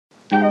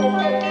I,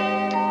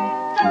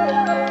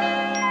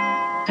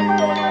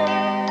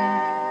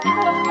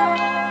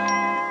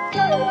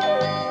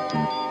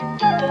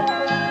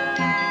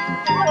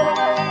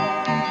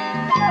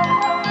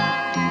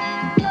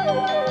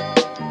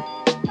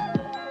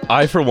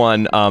 for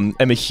one, am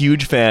a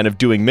huge fan of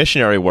doing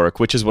missionary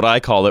work, which is what I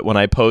call it when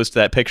I post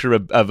that picture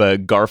of a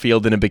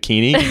Garfield in a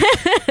bikini.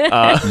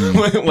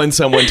 When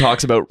someone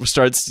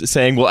starts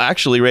saying, well,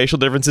 actually, racial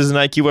differences in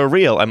IQ are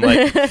real. I'm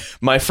like,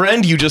 my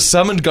friend, you just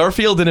summoned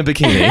Garfield in a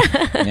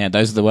bikini. Yeah,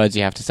 those are the words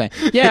you have to say.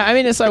 Yeah, I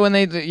mean, it's like when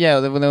they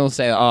all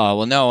say, oh,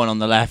 well, no one on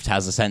the left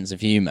has a sense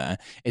of humor.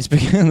 It's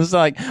because,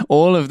 like,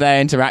 all of their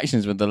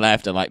interactions with the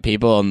left are, like,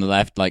 people on the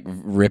left, like,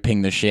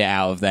 ripping the shit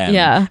out of them.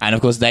 Yeah. And,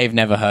 of course, they've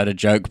never heard a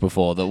joke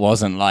before that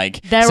wasn't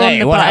like, they're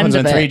say, what happens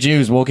when three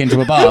Jews walk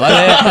into a bar?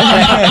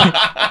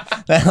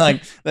 They're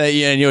like,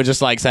 and you're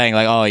just like saying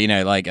like, oh, you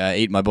know, like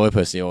eat my boy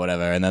pussy or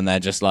whatever, and then they're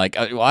just like,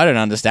 oh, well, I don't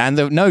understand.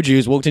 No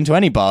Jews walked into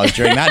any bars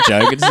during that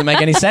joke. It doesn't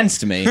make any sense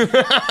to me.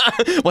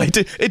 Well,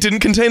 it didn't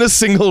contain a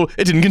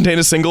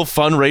single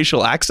fun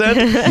racial accent.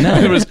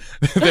 No,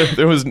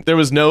 there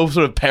was no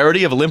sort of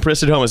parody of a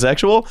limp-wristed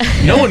homosexual.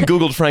 No one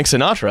Googled Frank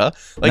Sinatra.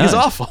 Like, it's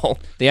awful.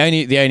 The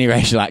only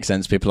racial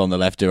accents people on the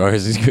left do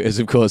is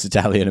of course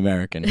Italian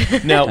American.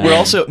 Now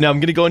I'm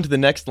going to go into the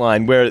next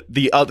line where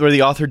the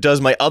author does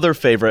my other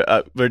favorite,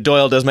 where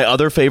Doyle does my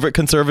other favorite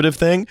conservative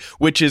thing,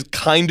 which is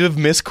kind of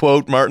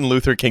misquote Martin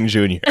Luther King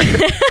Jr.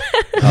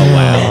 Oh,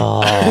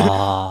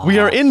 wow. We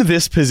are in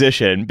this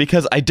position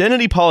because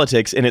identity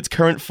politics in its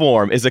current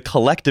form is a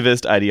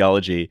collectivist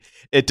ideology.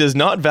 It does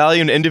not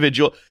value an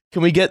individual.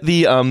 Can we get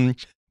the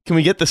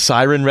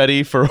siren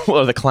ready for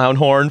or the clown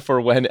horn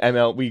for when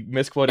we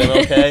misquote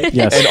MLK?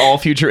 Yes. And all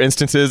future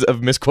instances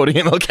of misquoting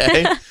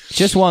MLK?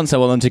 Just once I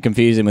want them to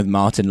confuse him with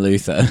Martin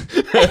Luther.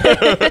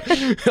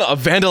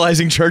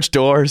 Vandalizing church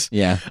doors.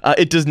 Yeah.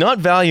 It does not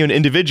value an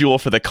individual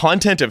for the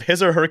content of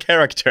his or her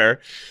character,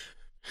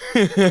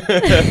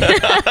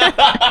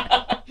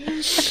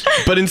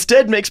 but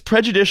instead makes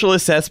prejudicial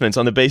assessments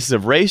on the basis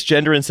of race,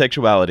 gender, and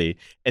sexuality.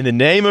 In the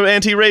name of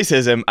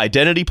anti-racism,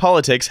 identity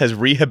politics has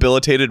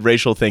rehabilitated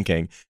racial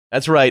thinking.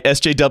 That's right,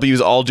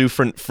 SJWs all do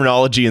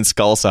phrenology and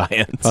skull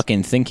science.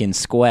 Fucking thinking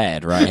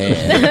squared right here.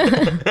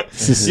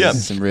 This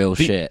is some real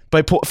shit.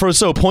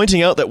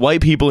 Pointing out that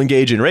white people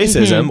engage in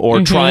racism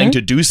or trying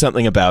to do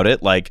something about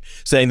it, like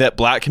saying that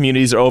black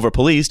communities are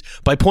over-policed,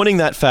 by pointing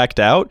that fact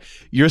out,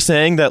 you're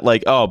saying that,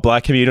 like, oh,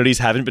 black communities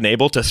haven't been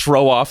able to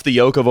throw off the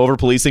yoke of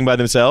over-policing by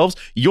themselves.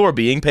 You're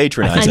being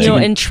patronizing. And you're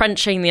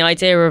entrenching the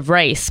idea of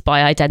race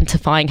by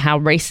identifying how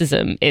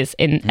racism is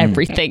in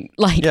everything,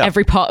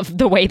 every part of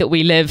the way that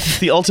we live.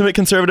 The ultimate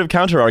conservative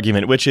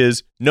counter-argument, which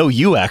is, no,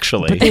 you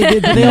actually. But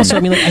they also, I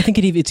mean, like, I think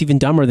it's even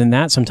dumber than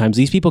that sometimes.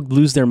 These people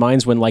lose their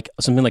minds when, like,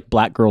 something like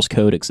Black Girls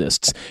Code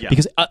exists. Yeah.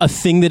 Because a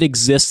thing that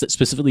exists that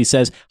specifically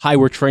says, hi,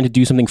 we're trying to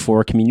do something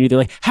for a community, they're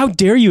like, how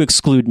dare you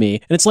exclude me?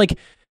 And it's like,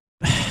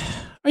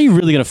 are you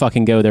really going to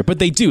fucking go there? But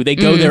they do. They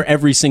go there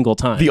every single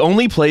time. The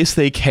only place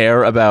they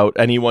care about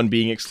anyone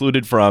being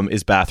excluded from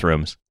is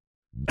bathrooms.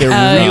 They're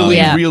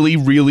really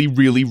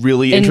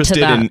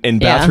interested in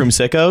bathroom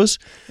sickos.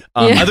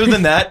 Other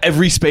than that,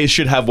 every space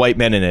should have white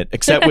men in it,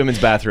 except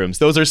women's bathrooms.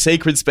 Those are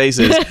sacred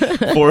spaces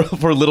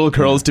for little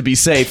girls to be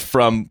safe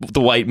from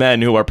the white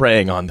men who are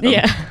preying on them.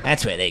 Yeah.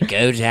 That's where they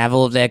go to have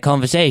all of their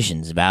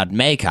conversations about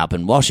makeup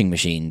and washing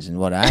machines and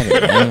what I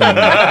don't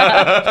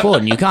know.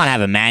 Gordon, you can't have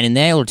a man in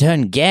there, he'll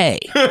turn gay.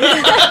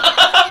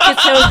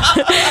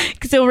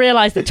 Because he'll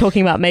realise that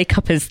talking about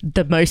makeup is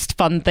the most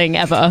fun thing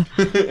ever.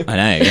 I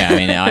know, yeah. I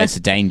mean, it's a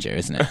danger,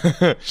 isn't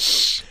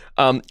it?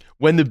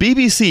 When the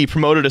BBC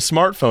promoted a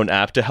smartphone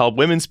app to help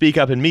women speak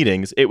up in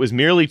meetings, it was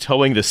merely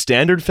towing the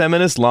standard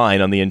feminist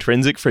line on the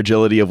intrinsic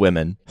fragility of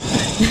women.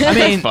 I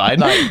mean, fine.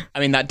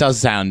 That does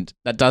sound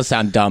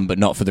dumb, but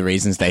not for the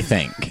reasons they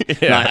think.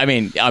 Yeah.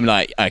 I'm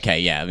like, okay,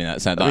 yeah. I mean,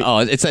 that sounds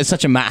like, it's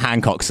such a Matt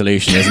Hancock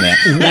solution, isn't it?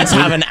 Let's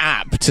have an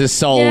app to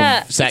solve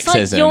sexism.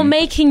 It's like you're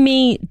making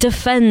me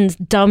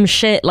defend dumb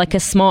shit like a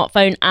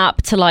smartphone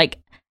app to like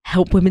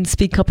help women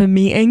speak up in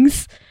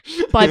meetings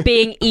by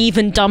being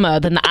even dumber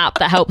than the app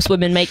that helps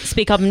women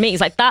speak up in meetings.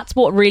 Like, that's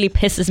what really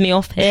pisses me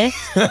off here.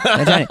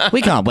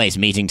 We can't waste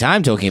meeting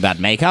time talking about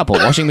makeup or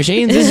washing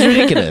machines. This is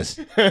ridiculous.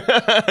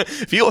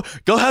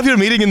 Go have your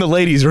meeting in the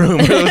ladies' room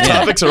where those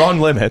topics are on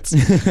limits.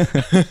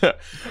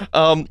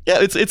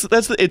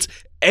 It's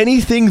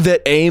anything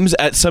that aims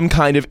at some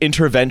kind of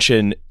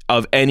intervention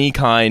of any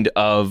kind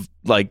of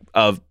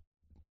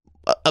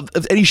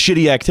any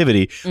shitty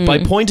activity by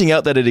pointing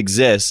out that it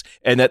exists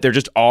and that there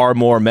just are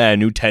more men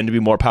who tend to be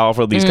more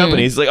powerful in these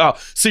companies. It's like, oh,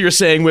 so you're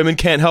saying women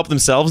can't help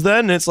themselves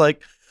then? And it's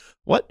like,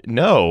 what?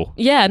 No.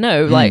 Yeah,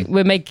 no. Like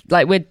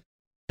the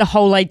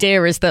whole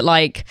idea is that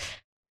like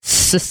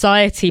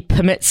society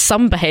permits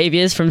some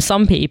behaviors from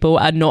some people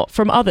and not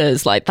from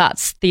others. Like,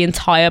 that's the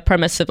entire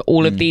premise of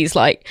all of these.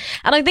 Like,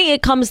 and I think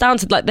it comes down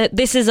to like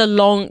this is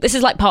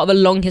like part of a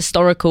long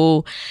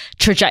historical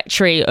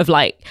trajectory of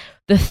like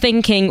the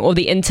thinking or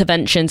the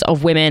interventions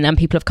of women and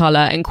people of color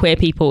and queer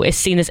people is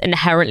seen as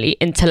inherently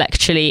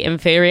intellectually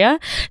inferior.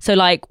 So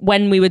like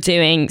when we were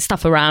doing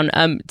stuff around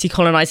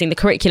decolonizing the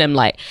curriculum,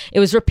 like it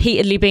was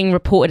repeatedly being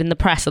reported in the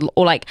press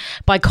or like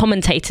by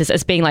commentators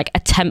as being like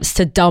attempts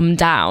to dumb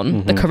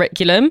down the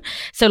curriculum.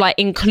 So like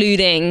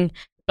including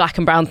Black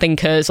and brown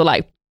thinkers or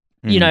like,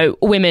 you know,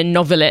 women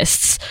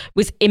novelists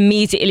was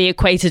immediately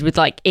equated with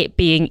like it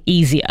being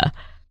easier.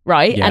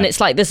 Right. Yeah. And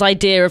it's like this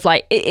idea of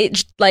like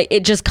it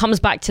just comes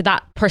back to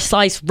that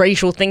precise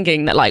racial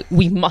thinking that like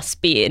we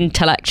must be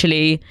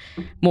intellectually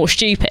more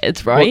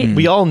stupid. Right. Well,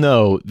 we all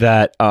know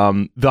that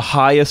the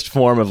highest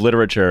form of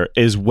literature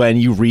is when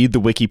you read the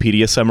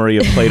Wikipedia summary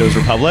of Plato's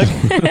Republic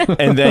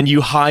and then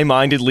you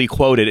high-mindedly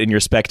quote it in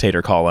your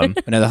Spectator column.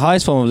 No, the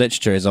highest form of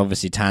literature is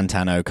obviously Tan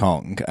Tan O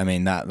Kong. I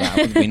mean, that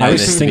we know I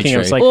was this just to be thinking, I true.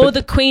 was like, or but-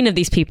 the queen of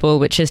these people,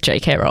 which is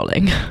J.K.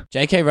 Rowling.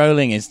 J.K.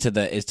 Rowling is to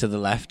the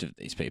left of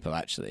these people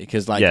actually,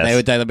 because like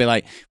Yes. they'll be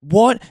like,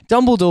 what?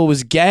 Dumbledore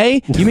was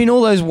gay? You mean all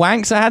those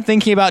wanks I had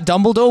thinking about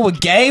Dumbledore were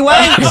gay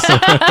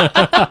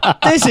wanks?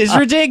 This is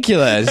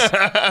ridiculous.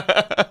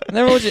 And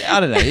they're all just,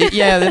 I don't know.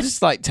 Yeah, they're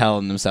just like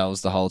telling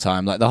themselves the whole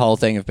time, like the whole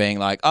thing of being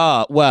like,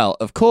 well,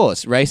 of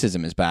course,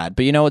 racism is bad,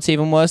 but you know what's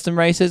even worse than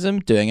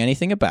racism? Doing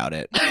anything about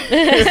it.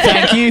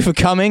 Thank you for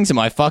coming to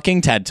my fucking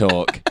TED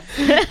Talk.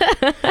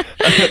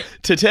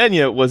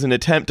 Titania was an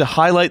attempt to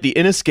highlight the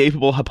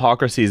inescapable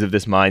hypocrisies of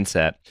this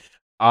mindset.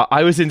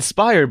 I was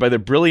inspired by the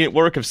brilliant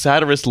work of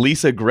satirist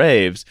Lisa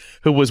Graves,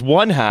 who was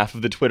one half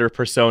of the Twitter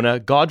persona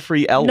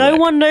Godfrey Elwick. No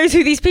one knows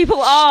who these people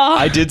are.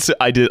 I did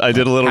a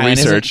little And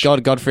isn't research.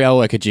 Godfrey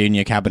Elwick, a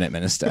junior cabinet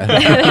minister.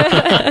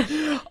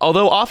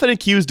 Although often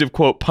accused of,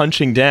 quote,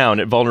 punching down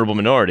at vulnerable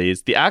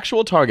minorities, the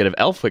actual target of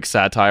Elfwick's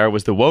satire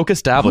was the woke Who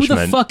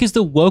establishment. the fuck is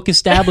the woke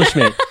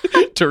establishment?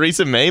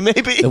 Theresa May,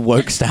 maybe? The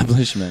woke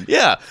establishment.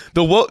 Yeah,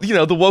 the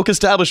woke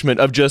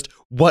establishment of just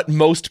what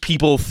most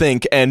people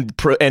think and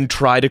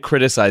try to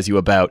criticize you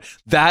about.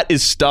 That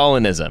is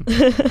Stalinism.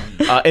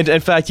 And in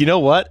fact, you know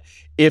what?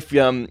 If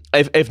Titania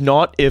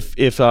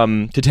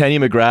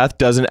McGrath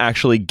doesn't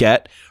actually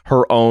get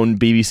her own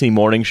BBC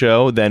morning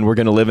show, then we're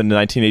going to live in the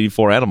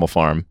 1984 Animal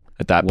Farm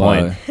at that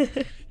point.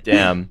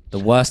 Damn. The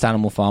worst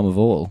Animal Farm of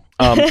all.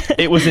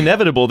 It was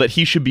inevitable that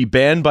he should be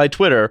banned by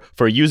Twitter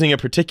for using a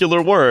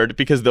particular word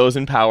because those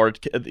in power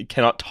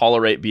cannot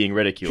tolerate being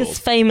ridiculed. Because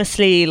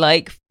famously,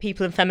 like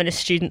people in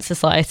feminist student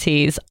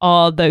societies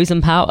are those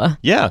in power.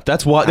 Yeah,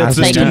 that's what that's As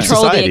the They we student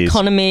control the societies.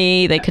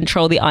 economy. They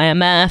control the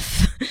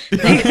IMF.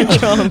 They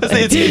control.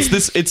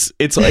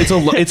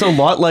 It's a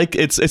lot like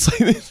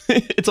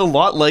it's a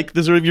lot like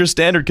the sort of your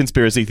standard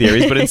conspiracy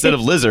theories, but instead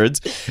of lizards,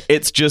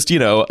 it's just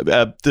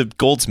the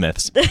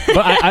goldsmiths.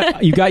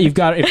 But you've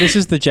got if this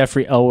is the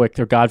Jeffrey Elwick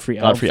or Godfrey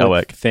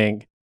Elwick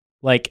thing,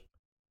 like,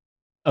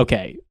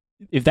 okay,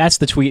 if that's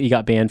the tweet you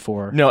got banned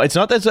for, No, it's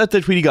not that's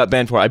the tweet he got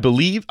banned for. I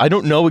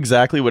don't know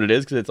exactly what it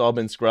is because it's all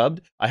been scrubbed.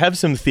 I have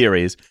some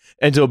theories.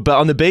 And so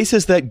on the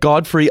basis that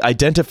Godfrey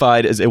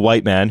identified as a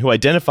white man who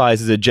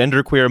identifies as a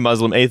genderqueer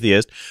Muslim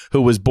atheist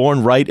who was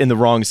born right in the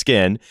wrong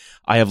skin,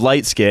 I have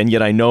light skin,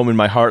 yet I know him in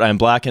my heart I am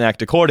black and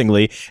act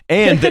accordingly,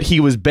 and that he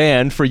was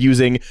banned for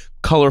using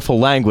colorful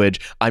language,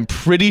 I'm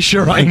pretty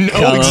sure I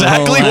know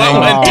exactly what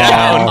went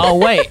down. Oh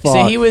wait, so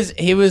Fuck.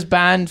 he was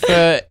banned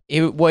for he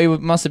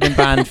must have been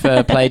banned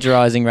for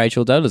plagiarizing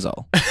Rachel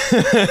Dolezal.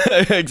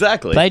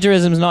 Exactly.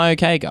 Plagiarism's not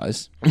okay,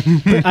 guys.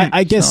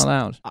 I It's guess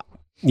not allowed.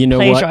 you know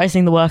what.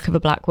 Plagiarizing the work of a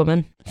black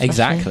woman.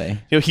 especially.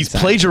 Exactly. He's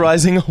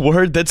plagiarizing a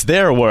word that's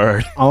their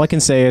word. All I can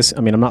say is,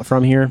 I mean, I'm not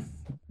from here,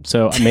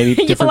 so maybe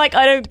You're different. like,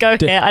 I don't go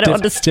here. I don't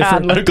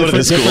understand. I don't go to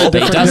this school.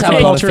 But he does have a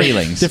lot of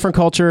feelings. Different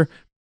culture.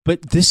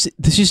 But this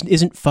just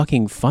isn't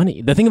fucking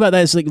funny. The thing about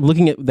that is like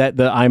looking at that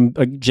I'm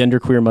a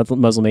genderqueer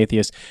Muslim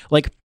atheist.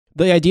 Like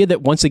the idea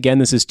that once again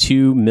this is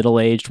two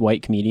middle-aged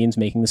white comedians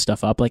making this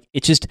stuff up. Like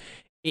it's just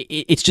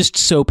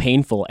so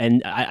painful.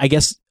 And I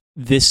guess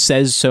this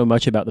says so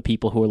much about the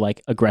people who are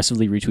like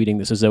aggressively retweeting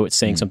this as though it's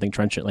saying something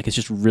trenchant. Like it's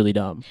just really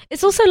dumb.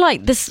 It's also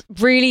like this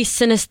really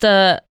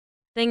sinister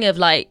thing of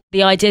like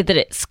the idea that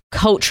it's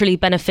culturally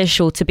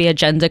beneficial to be a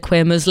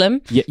genderqueer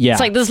Muslim. Yeah. It's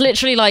like there's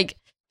literally like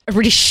a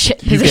really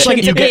shit You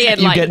position to be in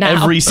you like get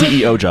now. every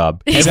CEO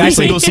job. Every Exactly.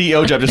 single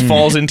CEO job just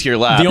falls into your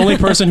lap. The only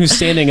person who's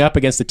standing up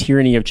against the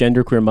tyranny of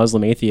genderqueer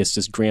Muslim atheists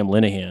is Graham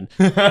Linehan.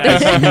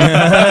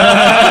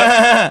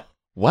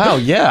 Wow,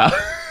 yeah.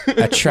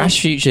 A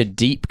Trash Future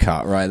deep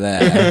cut right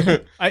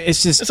there.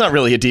 It's just It's not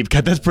really a deep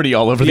cut. That's pretty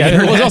all over the yeah.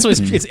 internet. Well, it's also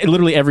it's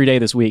literally every day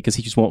this week because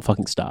he just won't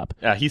fucking stop.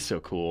 Yeah, he's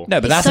so cool.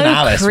 No, but It's that's so an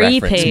Alice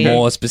reference, creepy.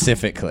 more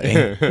specifically.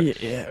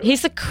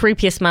 He's the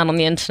creepiest man on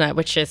the internet,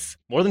 which is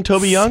More than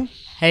Toby Young?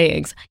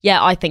 Hayes.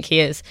 Yeah, I think he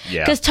is.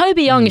 Yeah. Because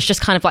Toby Young is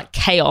just kind of like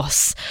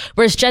chaos,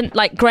 whereas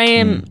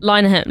Graham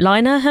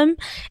Linehan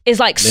is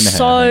like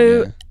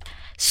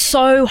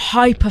so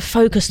hyper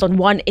focused on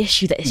one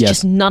issue that it's Yes.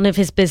 just none of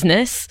his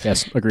business.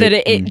 Yes, agreed.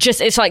 That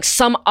it's like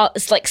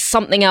it's like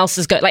something else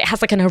is going, like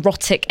has like an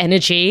erotic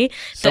energy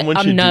Someone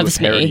that should do a unnerves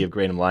parody me. of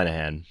Graham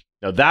Linehan.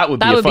 No, that would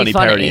be That a would be funny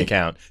funny. parody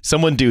account.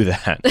 Someone do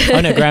that.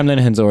 Oh no, Graham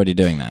Linehan's already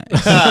doing that.